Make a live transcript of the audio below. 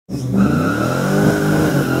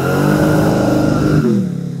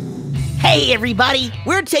Hey everybody,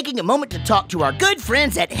 we're taking a moment to talk to our good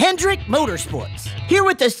friends at Hendrick Motorsports. Here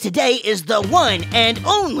with us today is the one and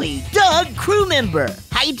only Doug crew member.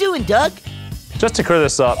 How you doing, Doug? Just to clear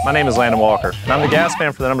this up, my name is Landon Walker, and I'm the gas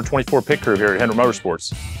man for the number 24 pit crew here at Hendrick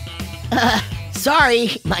Motorsports. Sorry,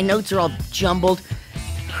 my notes are all jumbled.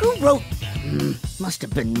 Who wrote? Must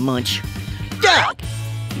have been Munch. Doug!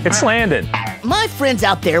 It's Landon. My friends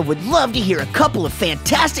out there would love to hear a couple of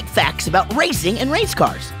fantastic facts about racing and race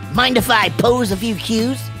cars. Mind if I pose a few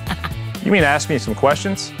cues? You mean ask me some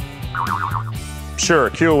questions? Sure,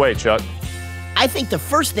 cue away, Chuck. I think the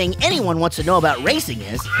first thing anyone wants to know about racing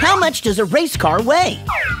is, how much does a race car weigh?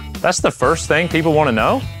 That's the first thing people want to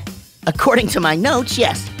know? According to my notes,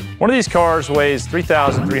 yes. One of these cars weighs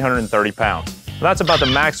 3,330 pounds. That's about the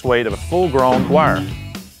max weight of a full-grown Guire.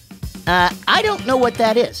 I don't know what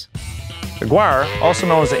that is. The Guire, also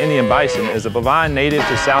known as the Indian bison, is a bovine native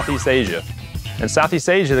to Southeast Asia. In Southeast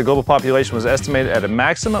Asia, the global population was estimated at a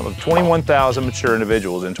maximum of 21,000 mature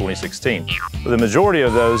individuals in 2016, with the majority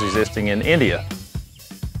of those existing in India.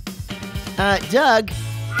 Doug?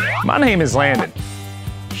 My name is Landon.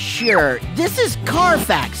 Sure, this is car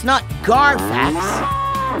facts, not gar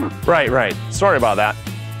facts. Right. Sorry about that.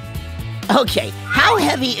 Okay, how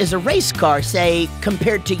heavy is a race car, say,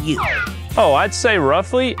 compared to you? Oh, I'd say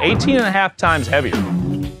roughly 18.5 times heavier.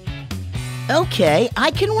 Okay, I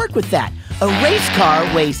can work with that. A race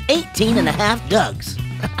car weighs 18.5 Dougs.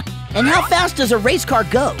 And how fast does a race car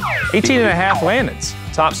go? 18.5 Landons.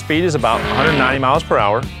 Top speed is about 190 miles per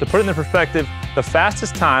hour. To put it into perspective, the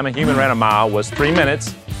fastest time a human ran a mile was 3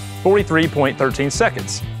 minutes, 43.13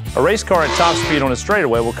 seconds. A race car at top speed on a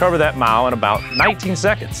straightaway will cover that mile in about 19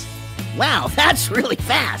 seconds. Wow, that's really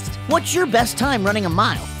fast. What's your best time running a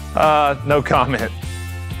mile? No comment.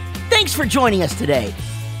 Thanks for joining us today.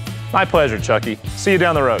 My pleasure, Chucky. See you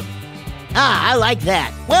down the road. I like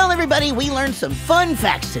that. Well, everybody, we learned some fun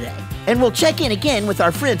facts today. And we'll check in again with our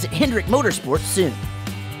friends at Hendrick Motorsports soon.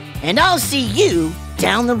 And I'll see you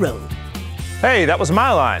down the road. Hey, that was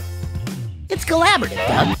my line. It's collaborative,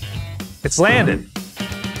 Doug. It's Landon.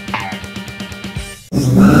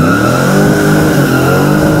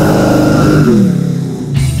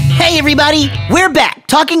 Hey everybody, we're back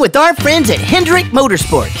talking with our friends at Hendrick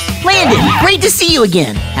Motorsports. Landon, great to see you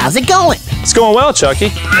again. How's it going? It's going well, Chucky.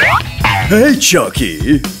 Hey,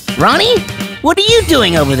 Chucky. Ronnie, what are you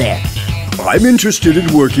doing over there? I'm interested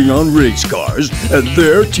in working on race cars, and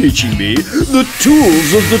they're teaching me the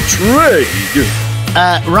tools of the trade.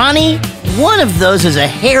 Ronnie, one of those is a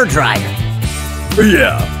hairdryer.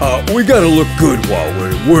 Yeah, we gotta look good while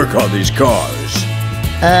we work on these cars.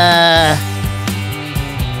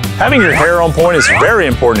 Having your hair on point is very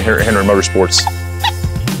important here at Hendrick Motorsports.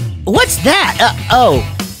 What's that? Oh,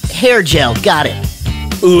 hair gel, got it.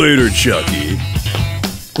 Later, Chucky.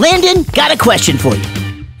 Landon, got a question for you.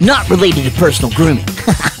 Not related to personal grooming.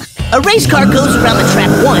 A race car goes around the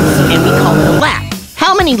track once, and we call it a lap.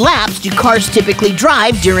 How many laps do cars typically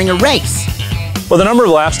drive during a race? Well, the number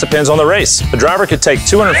of laps depends on the race. A driver could take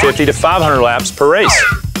 250 to 500 laps per race.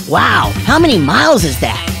 Wow, how many miles is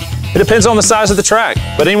that? It depends on the size of the track,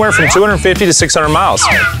 but anywhere from 250 to 600 miles.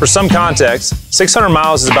 For some context, 600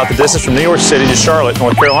 miles is about the distance from New York City to Charlotte,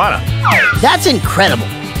 North Carolina. That's incredible.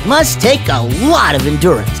 Must take a lot of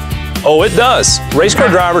endurance. Oh, it does. Race car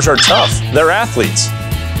drivers are tough. They're athletes.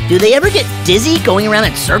 Do they ever get dizzy going around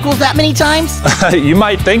in circles that many times? You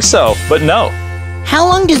might think so, but no. How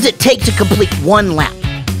long does it take to complete one lap?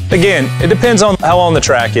 Again, it depends on how long the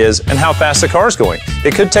track is and how fast the car's going.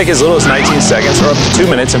 It could take as little as 19 seconds or up to 2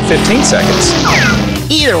 minutes and 15 seconds.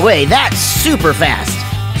 Either way, that's super fast.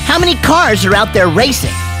 How many cars are out there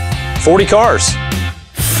racing? 40 cars.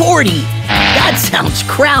 40? That sounds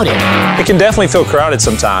crowded. It can definitely feel crowded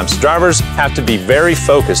sometimes. Drivers have to be very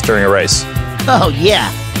focused during a race. Oh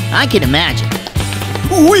yeah, I can imagine.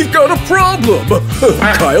 We've got a problem!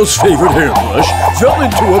 Kyle's favorite hairbrush fell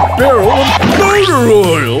into a barrel of motor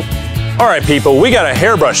oil! All right, people, we got a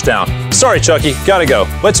hairbrush down. Sorry, Chucky, gotta go.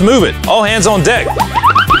 Let's move it. All hands on deck.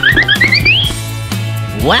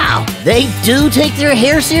 Wow, they do take their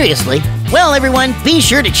hair seriously. Well, everyone, be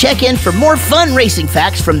sure to check in for more fun racing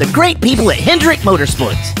facts from the great people at Hendrick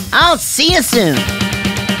Motorsports. I'll see you soon.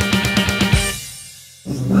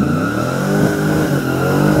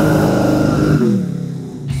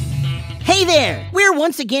 Hey there! We're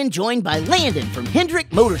once again joined by Landon from Hendrick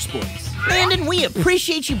Motorsports. Landon, we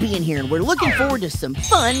appreciate you being here, and we're looking forward to some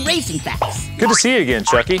fun racing facts. Good to see you again,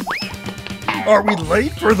 Chucky. Are we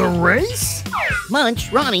late for the race?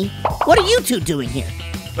 Munch, Ronnie, what are you two doing here?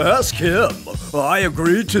 Ask him. I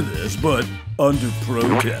agreed to this, but under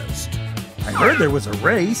protest. I heard there was a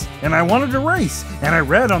race, and I wanted to race. And I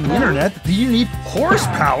read on the internet that you need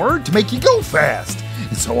horsepower to make you go fast.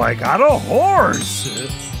 And so I got a horse.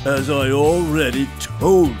 As I already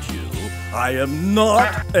told you, I am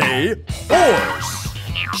not a horse.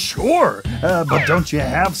 Sure, but don't you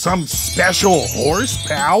have some special horse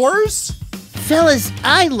powers? Fellas,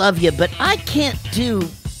 I love you, but I can't do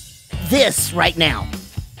this right now.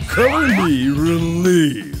 Color me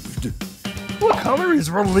relieved. What color is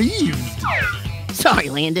relieved? Sorry,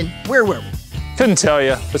 Landon. Where were we? Couldn't tell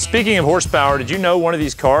you, but speaking of horsepower, did you know one of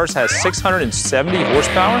these cars has 670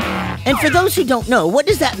 horsepower? And for those who don't know, what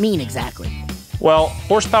does that mean exactly? Well,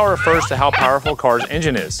 horsepower refers to how powerful a car's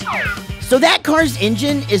engine is. So that car's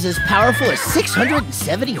engine is as powerful as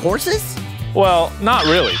 670 horses? Well, not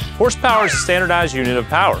really. Horsepower is a standardized unit of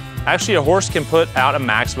power. Actually, a horse can put out a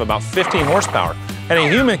max of about 15 horsepower, and a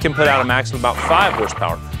human can put out a max of about 5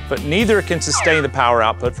 horsepower, but neither can sustain the power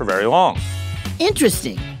output for very long.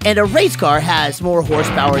 Interesting. And a race car has more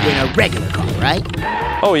horsepower than a regular car, right?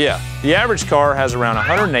 Oh yeah, the average car has around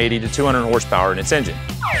 180 to 200 horsepower in its engine.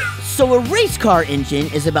 So a race car engine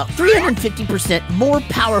is about 350% more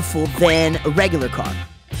powerful than a regular car.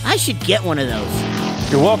 I should get one of those.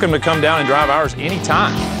 You're welcome to come down and drive ours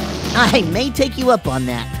anytime. I may take you up on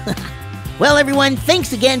that. Well, everyone,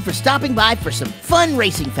 thanks again for stopping by for some fun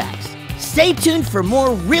racing facts. Stay tuned for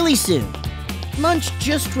more really soon. Munch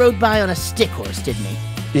just rode by on a stick horse, didn't he?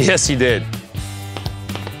 Yes, he did.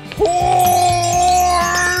 Horsepower!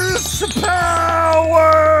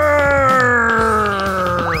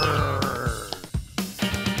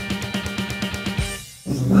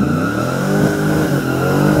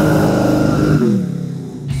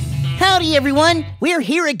 Howdy, everyone. We're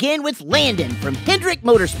here again with Landon from Hendrick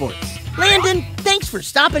Motorsports. Landon, thanks for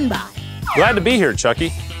stopping by. Glad to be here,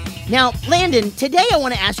 Chucky. Now, Landon, today I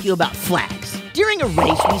want to ask you about flags. During a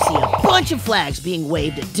race, we see a bunch of flags being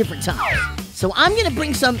waved at different times. So I'm going to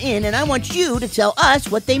bring some in, and I want you to tell us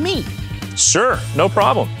what they mean. Sure, no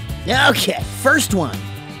problem. Okay, first one.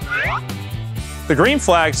 The green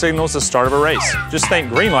flag signals the start of a race. Just think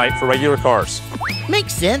green light for regular cars.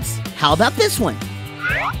 Makes sense. How about this one?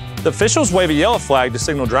 The officials wave a yellow flag to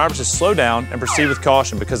signal drivers to slow down and proceed with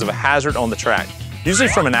caution because of a hazard on the track, usually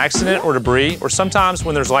from an accident or debris, or sometimes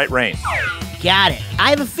when there's light rain. Got it.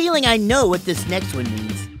 I have a feeling I know what this next one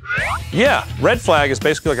means. Yeah, red flag is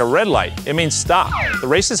basically like a red light. It means stop. The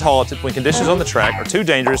race is halted when conditions on the track are too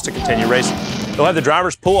dangerous to continue racing. They'll have the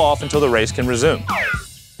drivers pull off until the race can resume.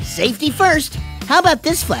 Safety first. How about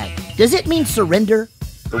this flag? Does it mean surrender?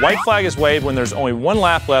 The white flag is waved when there's only one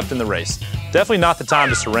lap left in the race. Definitely not the time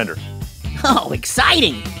to surrender. Oh,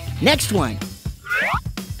 exciting. Next one.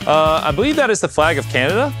 I believe that is the flag of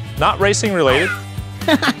Canada, not racing related.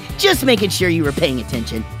 Just making sure you were paying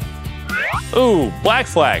attention. Ooh, black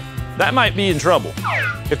flag. That might be in trouble.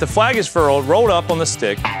 If the flag is furled, rolled up on the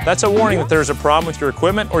stick, that's a warning that there's a problem with your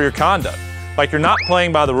equipment or your conduct, like you're not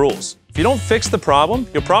playing by the rules. If you don't fix the problem,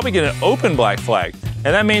 you'll probably get an open black flag,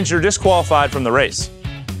 and that means you're disqualified from the race.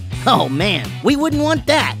 Oh man, we wouldn't want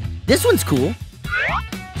that. This one's cool.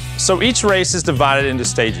 So each race is divided into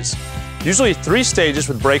stages, usually 3 stages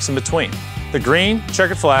with breaks in between. The green,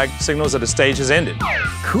 checkered flag signals that a stage has ended.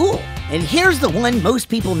 Cool. And here's the one most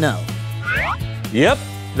people know. Yep,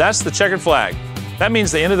 that's the checkered flag. That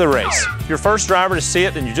means the end of the race. If you're first driver to see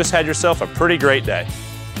it, then you just had yourself a pretty great day.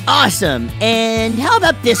 Awesome. And how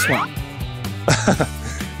about this one?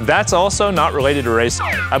 That's also not related to racing.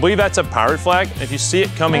 I believe that's a pirate flag. If you see it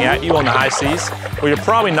coming at you on the high seas, well, you're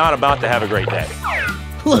probably not about to have a great day.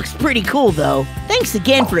 Looks pretty cool, though. Thanks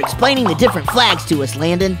again for explaining the different flags to us,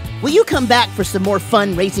 Landon. Will you come back for some more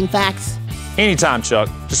fun racing facts? Anytime, Chuck.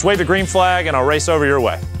 Just wave the green flag and I'll race over your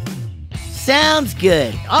way. Sounds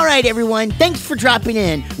good. All right, everyone. Thanks for dropping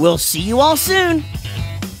in. We'll see you all soon.